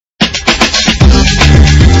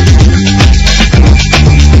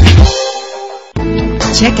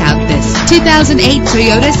Check out this 2008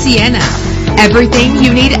 Toyota Sienna. Everything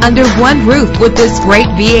you need under one roof with this great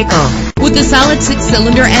vehicle. With a solid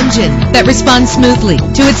 6-cylinder engine that responds smoothly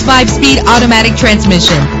to its 5-speed automatic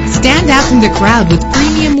transmission. Stand out from the crowd with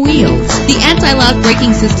premium wheels. The anti-lock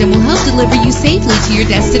braking system will help deliver you safely to your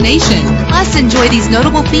destination. Plus, enjoy these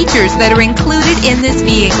notable features that are included in this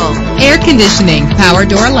vehicle: air conditioning, power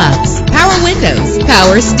door locks, power windows,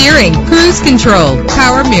 power steering, cruise control,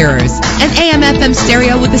 power mirrors, an AM/FM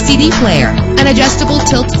stereo with a CD player, an adjustable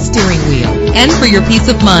tilt steering wheel. And for your peace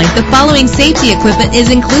of mind, the following safety equipment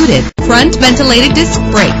is included: front ventilated disc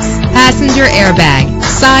brakes, passenger airbag,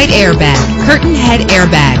 side airbag, curtain head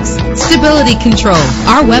airbags, stability control.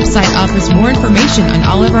 Our website offers more information on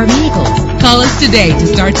all of our vehicles. Call us today to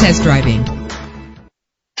start test driving.